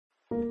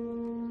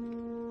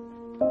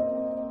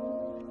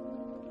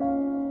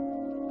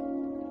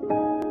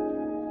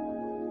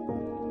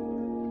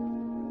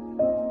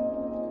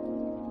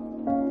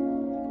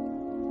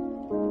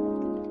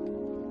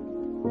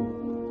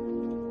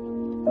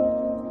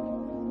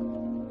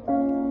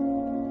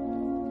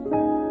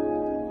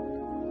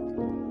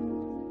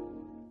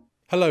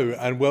Hello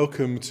and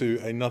welcome to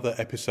another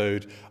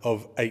episode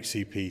of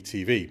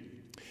HCPTV.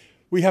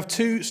 We have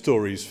two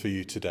stories for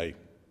you today,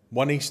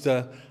 one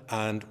Easter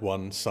and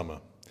one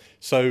summer.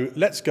 So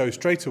let's go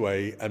straight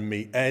away and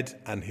meet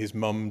Ed and his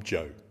mum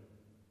Jo.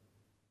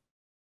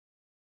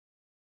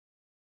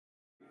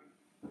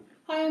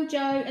 Hi, I'm Jo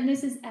and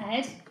this is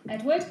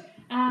Edward,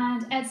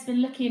 and Ed's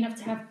been lucky enough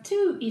to have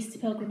two Easter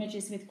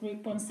pilgrimages with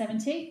Group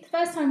 170, the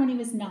first time when he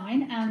was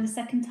 9 and the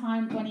second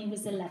time when he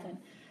was 11.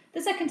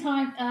 The second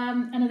time,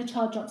 another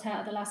child dropped out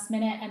at the last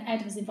minute and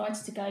Ed was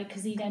invited to go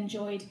because he'd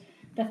enjoyed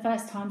the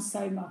first time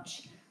so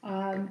much.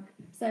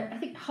 So I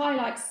think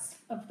highlights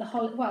of the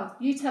whole, well,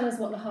 you tell us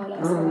what the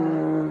highlights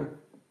are.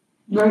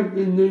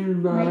 Making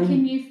new friends.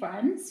 Making new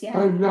friends, yeah.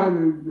 And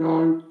having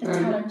fun. The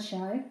talent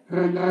show.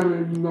 And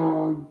having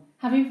fun.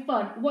 Having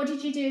fun. What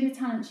did you do in the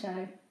talent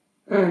show?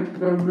 Ed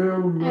the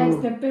Builder.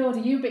 Ed the Builder.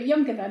 You were a bit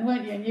younger then,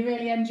 weren't you? And you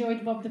really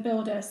enjoyed Bob the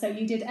Builder, so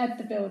you did Ed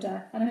the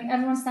Builder. And I think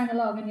everyone sang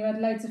along and you had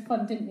loads of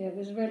fun, didn't you? It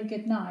was a really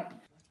good night.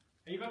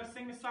 Are you going to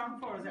sing a song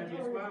for us, Eddie,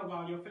 as well,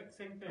 while you're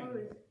fixing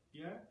things?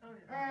 Yeah?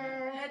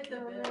 Ed the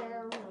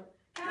Builder.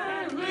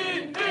 Can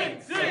we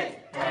fix it?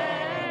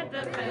 Ed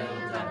the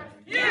Builder.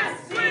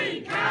 Yes,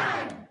 we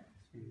can!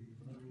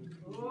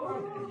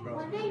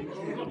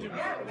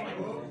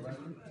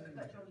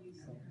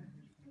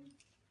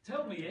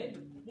 Tell me, Ed,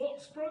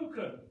 what's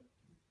broken?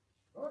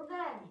 Well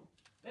then.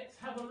 Let's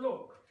have a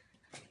look.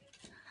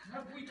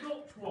 Have we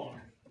got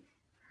one?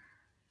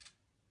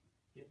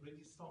 Get ready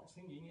to start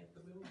singing Ed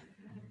the Builder.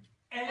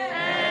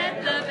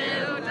 Ed the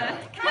Builder,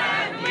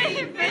 can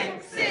we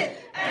fix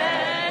it?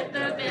 Ed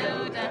the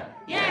Builder,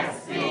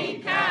 yes we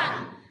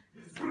can!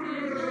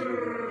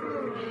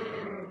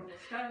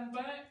 Stand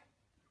back.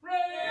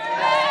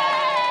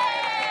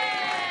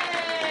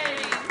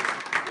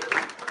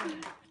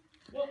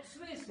 What's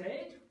this,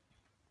 Ed?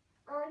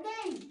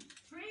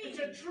 It's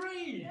a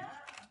tree.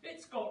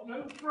 It's got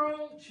no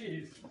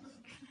branches.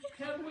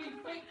 Can we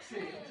fix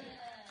it?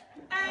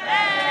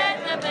 Ed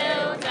the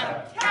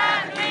Builder,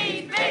 can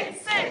we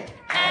fix it?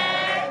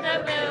 Ed the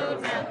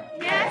Builder,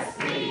 yes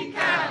we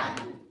can!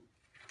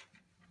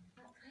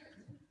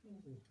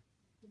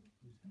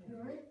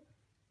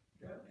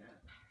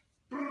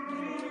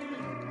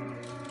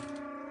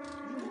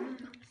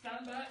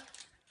 Stand back.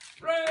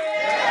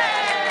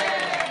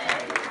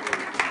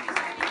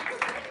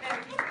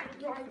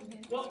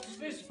 What's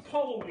this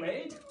pole,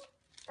 Ed?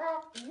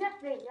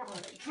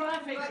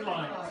 Traffic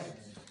lights.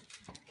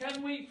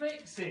 Can we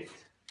fix it?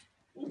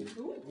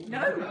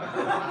 No!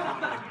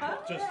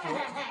 Just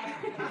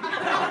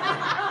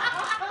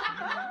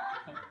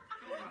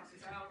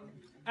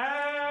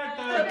Ed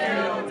The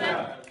Builder,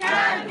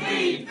 can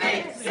we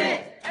fix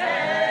it?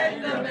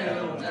 Ed the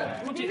Builder,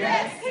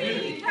 yes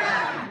we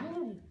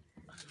can!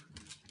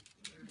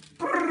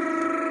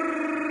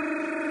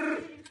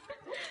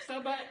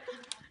 Stand back.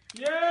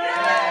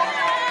 Yeah!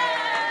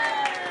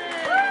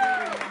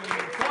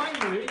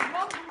 Finally,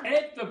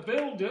 Ed the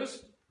Builder's.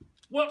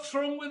 What's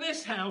wrong with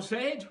this house,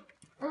 Ed?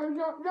 I've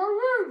got no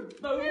room.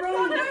 No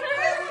room.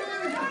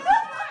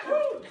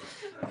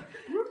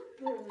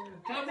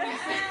 Can we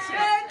fix it?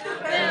 Ed the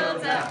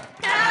Builder,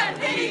 can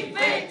we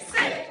fix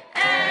it?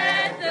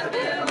 Ed the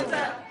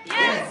Builder,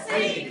 yes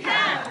we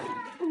can!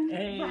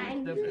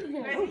 Ed the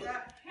Builder.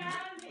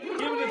 Give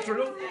it a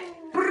drill.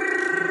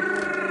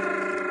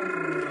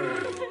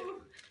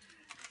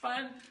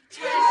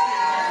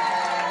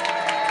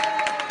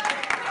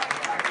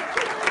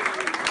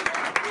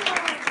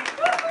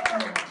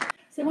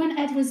 So when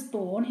Ed was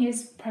born, he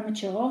was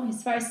premature, he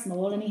was very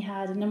small and he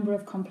had a number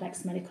of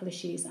complex medical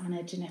issues and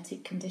a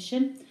genetic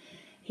condition.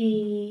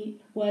 He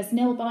was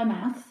nil by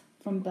mouth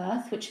from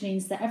birth, which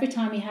means that every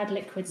time he had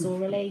liquids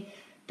orally,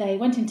 they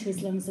went into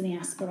his lungs and he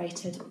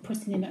aspirated,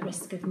 putting him at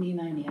risk of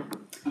pneumonia.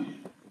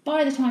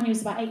 By the time he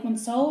was about 8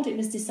 months old, it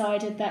was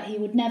decided that he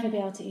would never be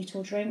able to eat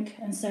or drink,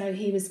 and so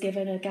he was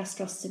given a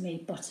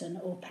gastrostomy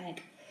button or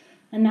peg.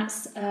 And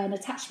that's an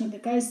attachment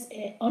that goes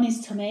on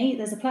his tummy.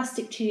 There's a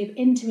plastic tube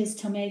into his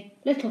tummy,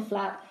 little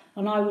flap,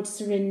 and I would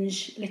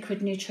syringe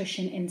liquid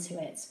nutrition into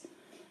it.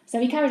 So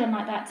he carried on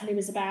like that till he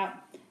was about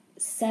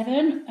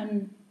 7,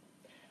 and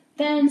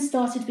then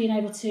started being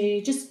able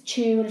to just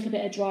chew a little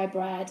bit of dry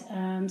bread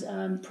and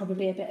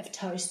probably a bit of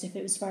toast if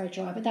it was very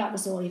dry, but that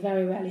was all. He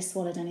very rarely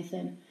swallowed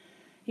anything.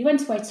 He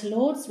went away to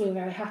Lourdes. We were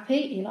very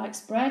happy. He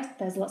likes bread.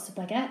 There's lots of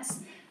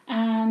baguettes.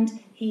 And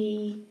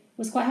he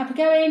was quite happy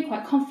going,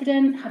 quite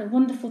confident, had a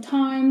wonderful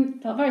time,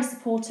 felt very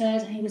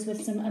supported. He was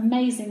with some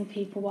amazing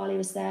people while he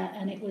was there,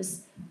 and it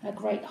was a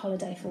great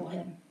holiday for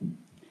him.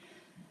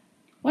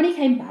 When he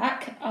came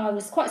back, I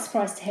was quite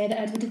surprised to hear that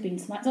Edward had been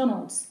to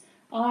McDonald's.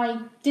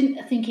 I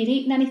didn't think he'd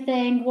eaten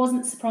anything,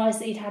 wasn't surprised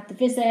that he'd had the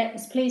visit,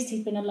 was pleased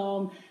he'd been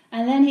along,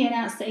 and then he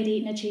announced that he'd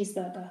eaten a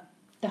cheeseburger,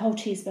 the whole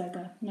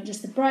cheeseburger, not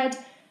just the bread,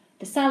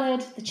 the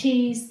salad, the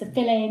cheese, the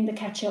filling, the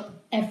ketchup,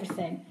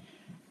 everything.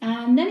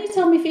 And then he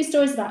told me a few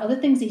stories about other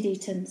things he'd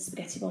eaten,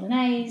 spaghetti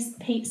bolognese,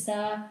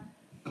 pizza,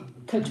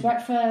 cooked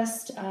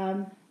breakfast,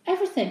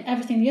 everything.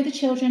 The other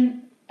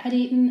children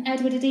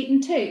Edward had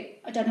eaten too.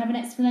 I don't have an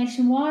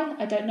explanation why.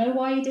 I don't know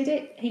why he did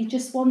it. He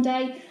just one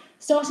day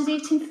started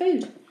eating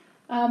food.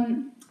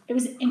 It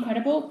was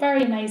incredible,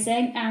 very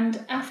amazing.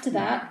 And after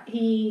that,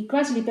 he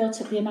gradually built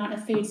up the amount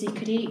of foods he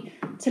could eat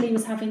till he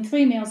was having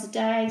 3 meals a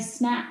day,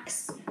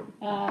 snacks,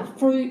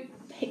 fruit,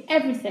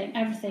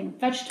 everything,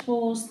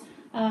 vegetables,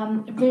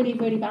 really,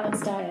 really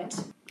balanced diet.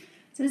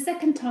 So the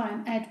second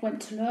time Ed went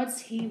to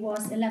Lourdes, he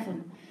was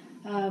 11.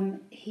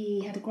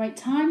 He had a great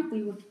time.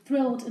 We were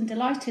thrilled and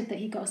delighted that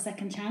he got a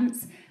second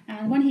chance.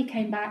 And when he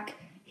came back,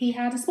 he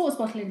had a sports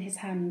bottle in his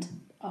hand.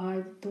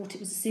 I thought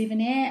it was a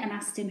souvenir and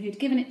asked him who'd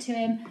given it to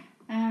him,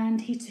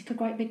 and he took a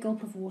great big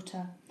gulp of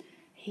water.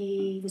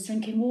 He was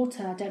drinking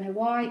water. I don't know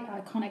why.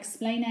 I can't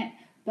explain it.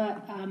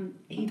 But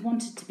he'd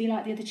wanted to be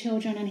like the other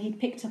children, and he'd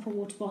picked up a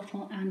water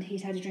bottle and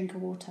he'd had a drink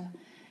of water.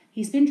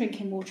 He's been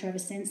drinking water ever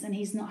since, and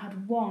he's not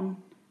had one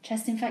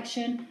chest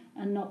infection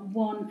and not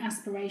one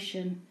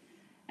aspiration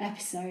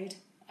episode.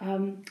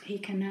 He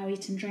can now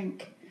eat and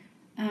drink.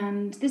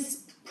 And this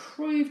is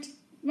proved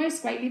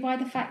most greatly by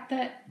the fact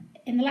that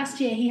in the last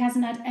year he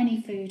hasn't had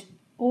any food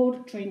or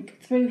drink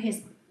through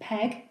his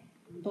peg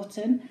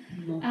button,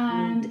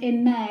 and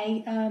in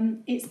May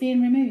it's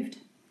being removed.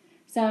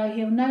 So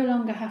he'll no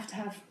longer have to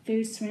have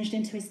food syringed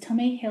into his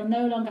tummy. He'll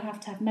no longer have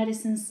to have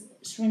medicines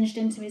syringed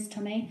into his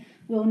tummy.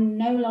 We'll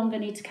no longer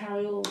need to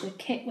carry all the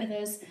kit with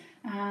us,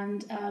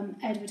 and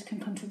Edward can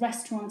come to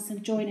restaurants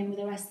and join in with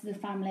the rest of the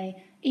family,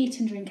 eat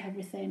and drink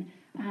everything,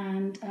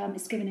 and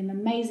it's given him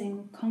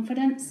amazing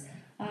confidence,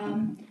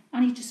 and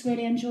he just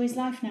really enjoys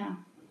life now.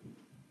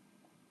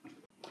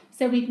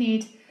 So we'd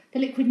need the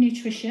liquid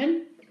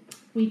nutrition,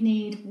 we'd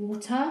need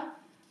water,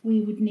 we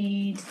would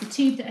need the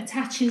tube that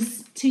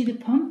attaches to the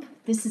pump.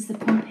 This is the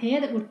pump here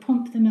that would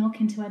pump the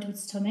milk into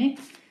Edward's tummy.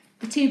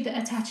 The tube that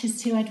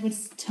attaches to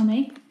Edward's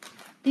tummy.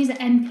 These are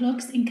end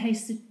plugs in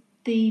case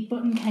the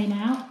button came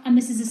out, and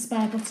this is a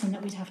spare button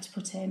that we'd have to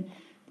put in.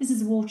 This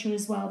is water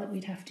as well that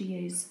we'd have to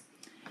use.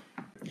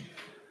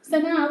 So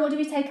now, what do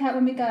we take out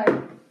when we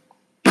go?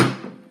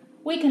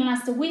 We can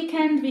last a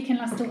weekend, we can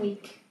last a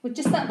week. With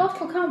just that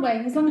bottle, can't we?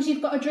 As long as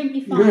you've got a drink,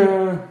 you're fine.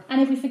 Yeah.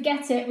 And if we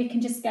forget it, we can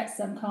just get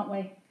some, can't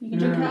we? You can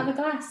drink it out of a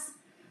glass.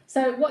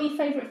 So what are your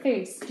favourite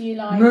foods? Do you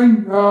like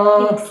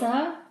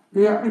pizza?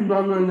 Yeah,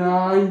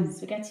 bolognese.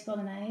 Spaghetti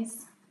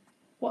bolognese.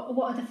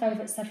 What other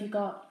favourites have you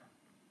got?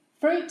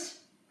 Fruit?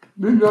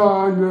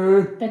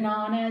 Bananas.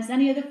 Bananas.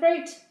 Any other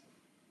fruit?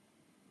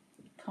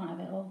 Can't have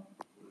it all.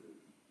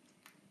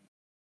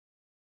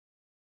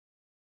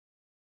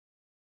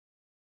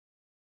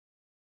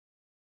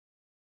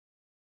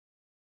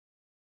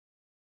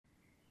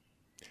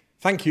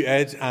 Thank you,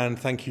 Ed, and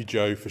thank you,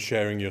 Joe, for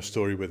sharing your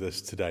story with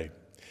us today.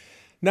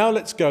 Now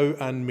let's go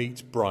and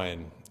meet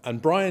Brian.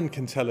 And Brian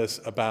can tell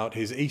us about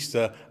his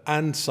Easter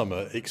and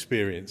summer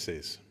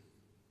experiences.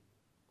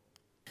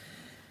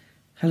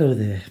 Hello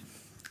there.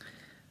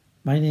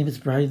 My name is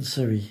Brian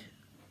Surrey.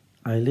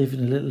 I live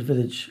in a little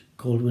village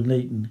called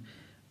Winlayton,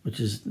 which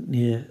is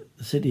near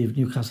the city of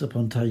Newcastle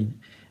upon Tyne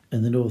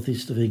in the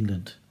northeast of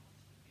England.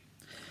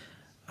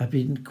 I've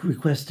been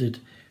requested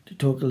to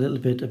talk a little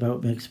bit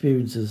about my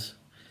experiences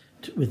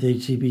with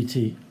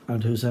HCPT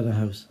and Hosanna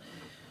House,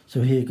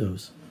 so here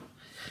goes.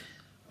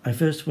 I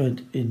first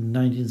went in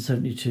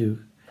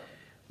 1972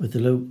 with the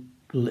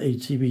local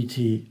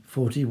HCPT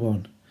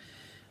 41.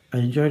 I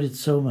enjoyed it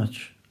so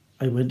much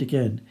I went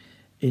again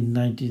in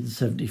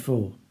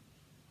 1974.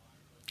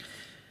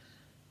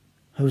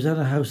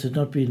 Hosanna House had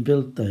not been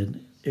built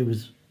then. It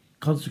was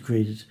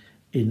consecrated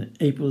in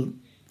April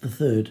the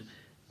 3rd,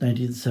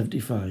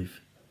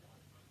 1975.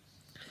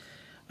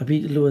 I've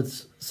been to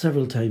Lourdes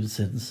several times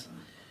since,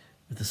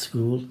 with the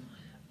school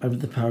and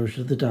with the parish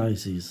of the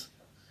diocese.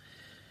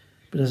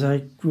 But as I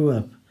grew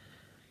up,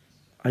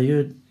 I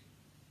yearned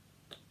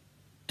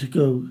to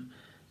go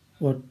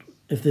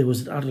if there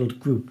was an adult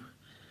group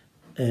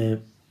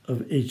of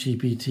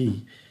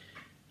HCPT,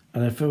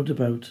 and I found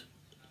about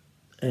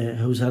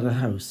Hosanna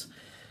House,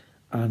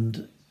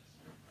 and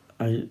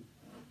I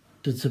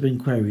did some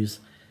inquiries,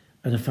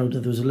 and I found that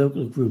there was a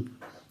local group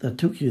that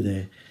took you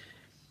there.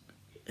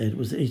 It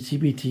was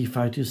HCPT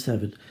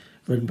 527,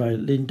 run by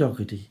Lynn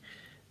Doherty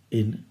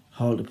in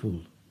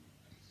Hartlepool.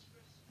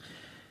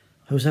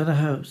 Hosanna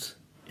House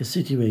is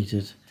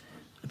situated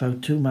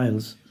about 2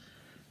 miles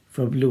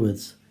from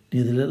Lourdes,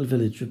 near the little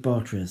village of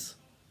Bartres.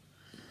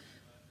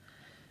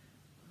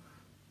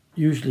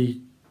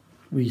 Usually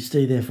we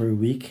stay there for a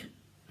week,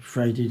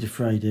 Friday to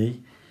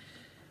Friday,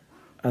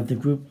 and the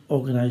group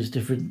organise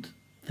different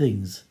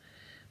things,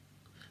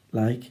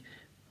 like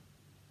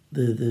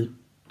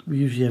we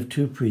usually have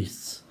 2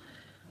 priests,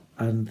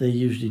 and they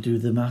usually do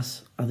the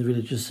Mass and the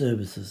religious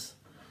services.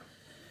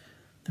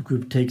 The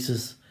group takes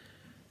us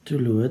to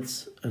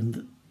Lourdes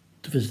and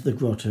to visit the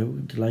grotto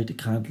and to light a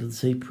candle and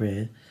say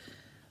prayer.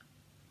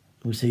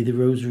 We say the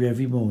rosary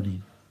every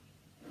morning.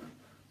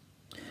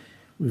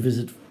 We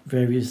visit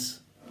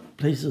various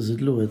places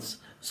in Lourdes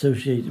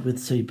associated with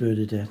St.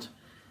 Bernadette,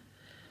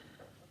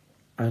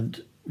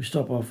 and we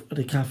stop off at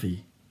a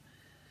cafe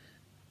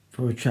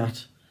for a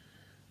chat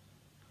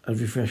and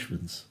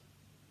refreshments.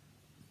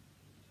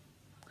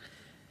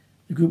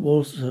 The group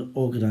also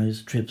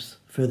organised trips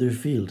further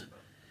afield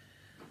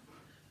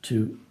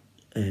to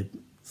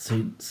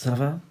St.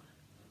 Savin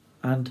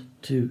and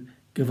to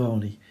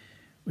Gavarnie,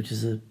 which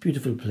is a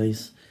beautiful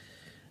place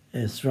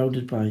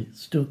surrounded by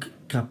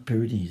snow-capped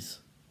Pyrenees.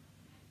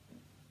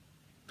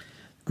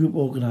 The group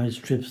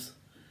organised trips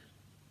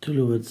to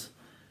Lourdes,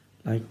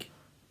 like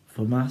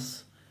for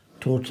Mass,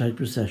 torchlight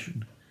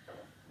procession,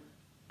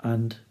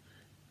 and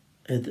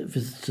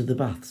visits to the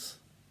baths.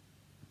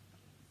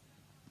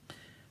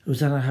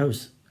 Hosanna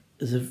House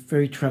is a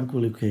very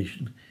tranquil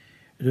location.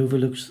 It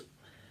overlooks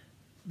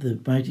the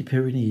mighty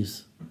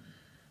Pyrenees.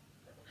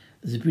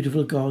 There's a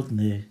beautiful garden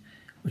there,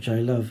 which I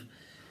love.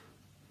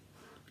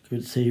 You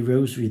could say a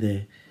rosary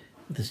there,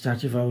 with the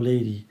statue of Our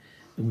Lady,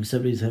 and we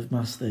sometimes have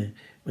Mass there,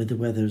 where the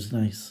weather is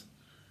nice.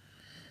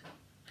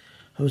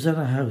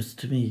 Hosanna House,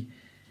 to me,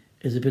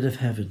 is a bit of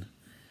heaven.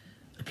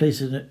 A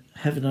place in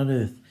heaven on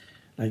earth,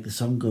 like the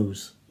song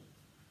goes.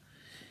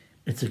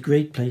 It's a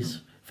great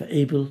place for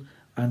able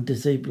and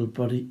disabled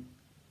body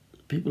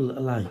people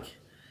alike,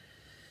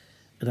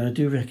 and I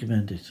do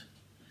recommend it.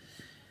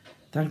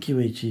 Thank you,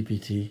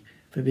 HCPT,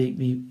 for making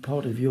me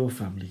part of your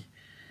family.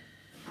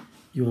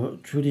 You are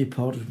truly a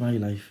part of my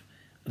life,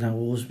 and I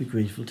will always be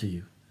grateful to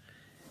you.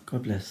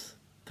 God bless.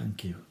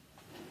 Thank you.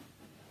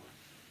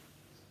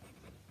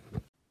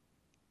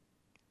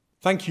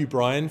 Thank you,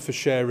 Brian, for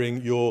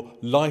sharing your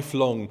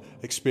lifelong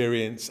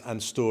experience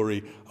and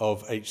story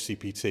of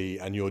HCPT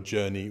and your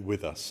journey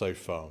with us so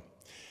far.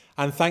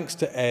 And thanks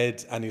to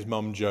Ed and his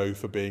mum Jo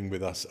for being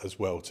with us as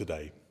well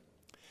today.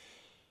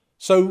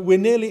 So we're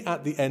nearly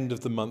at the end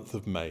of the month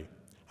of May.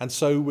 And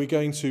so we're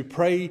going to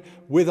pray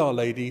with Our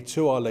Lady,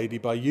 to Our Lady,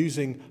 by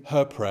using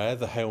her prayer,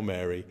 the Hail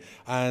Mary,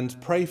 and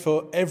pray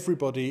for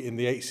everybody in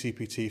the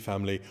HCPT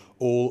family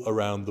all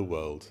around the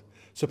world.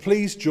 So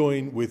please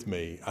join with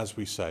me as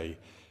we say,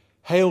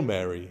 Hail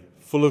Mary,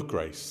 full of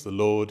grace, the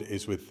Lord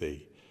is with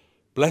thee.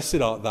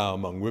 Blessed art thou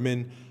among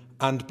women,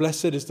 and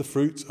blessed is the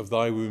fruit of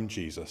thy womb,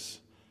 Jesus.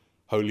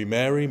 Holy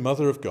Mary,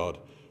 Mother of God,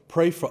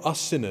 pray for us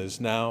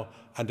sinners now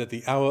and at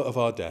the hour of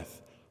our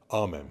death.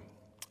 Amen.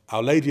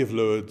 Our Lady of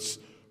Lourdes,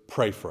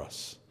 pray for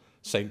us.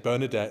 Saint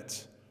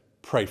Bernadette,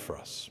 pray for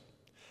us.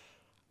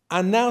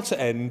 And now to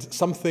end,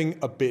 something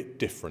a bit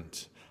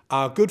different.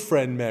 Our good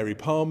friend Mary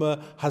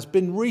Palmer has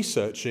been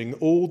researching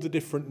all the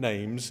different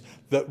names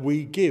that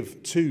we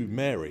give to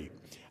Mary,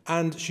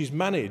 and she's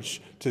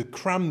managed to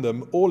cram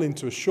them all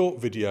into a short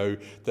video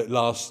that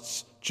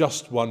lasts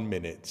just 1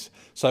 minute.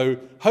 So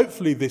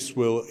hopefully this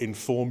will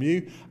inform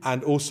you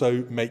and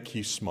also make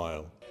you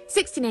smile.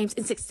 60 names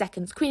in 60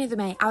 seconds. Queen of the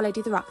May, Our Lady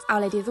of the Rocks,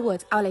 Our Lady of the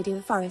Woods, Our Lady of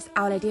the Forest,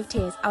 Our Lady of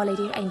Tears, Our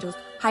Lady of Angels,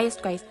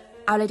 Highest Grace,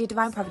 Our Lady of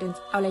Divine Providence,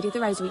 Our Lady of the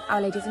Rosary,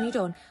 Our Lady of the New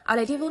Dawn, Our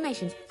Lady of all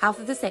Nations, Health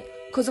of the Sick,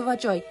 Cause of our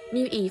Joy,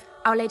 New Eve,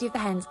 Our Lady of the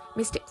Hens,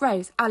 Mystic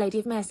Rose, Our Lady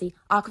of Mercy,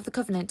 Ark of the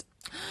Covenant,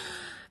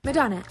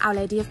 Madonna, Our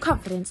Lady of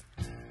Confidence,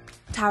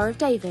 Tower of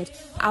David,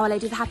 Our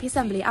Lady of the Happy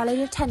Assembly, Our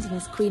Lady of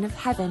Tenderness, Queen of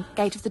Heaven,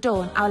 Gate of the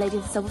Dawn, Our Lady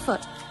of the Silver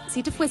Foot,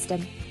 Seat of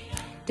Wisdom,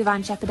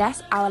 Divine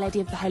Shepherdess, Our Lady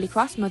of the Holy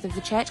Cross, Mother of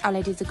the Church, Our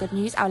Lady of the Good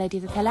News, Our Lady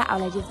of the Pillar, Our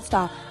Lady of the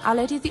Star, Our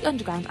Lady of the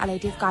Underground, Our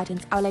Lady of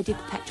Guidance, Our Lady of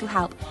Perpetual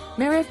Help,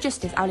 Mirror of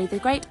Justice, Our Lady of the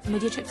Great,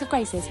 Mediatrix of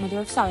Graces, Mother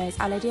of Sorrows,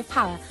 Our Lady of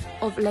Power,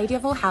 Lady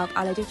of All Help,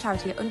 Our Lady of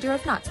Charity, Under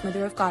of Nuts,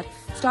 Mother of God,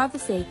 Star of the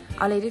Sea,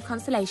 Our Lady of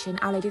Consolation,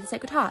 Our Lady of the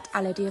Sacred Heart,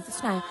 Our Lady of the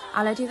Snow,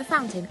 Our Lady of the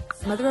Fountain,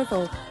 Mother of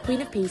All,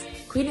 Queen of Peace,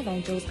 Queen of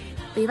Angels,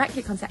 the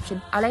Immaculate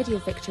Conception, Our Lady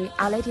of Victory,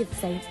 Our Lady of the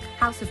Saints,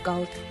 House of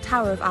Gold,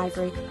 Tower of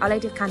Ivory, Our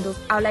Lady of Candles,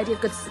 Our Lady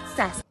of Good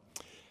Success.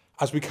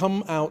 As we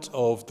come out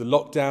of the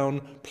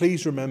lockdown,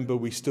 please remember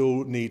we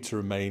still need to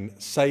remain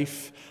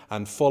safe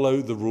and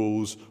follow the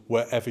rules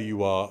wherever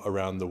you are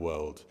around the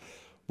world.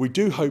 We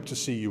do hope to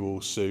see you all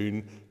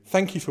soon.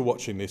 Thank you for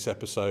watching this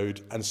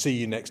episode and see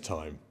you next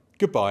time.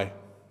 Goodbye.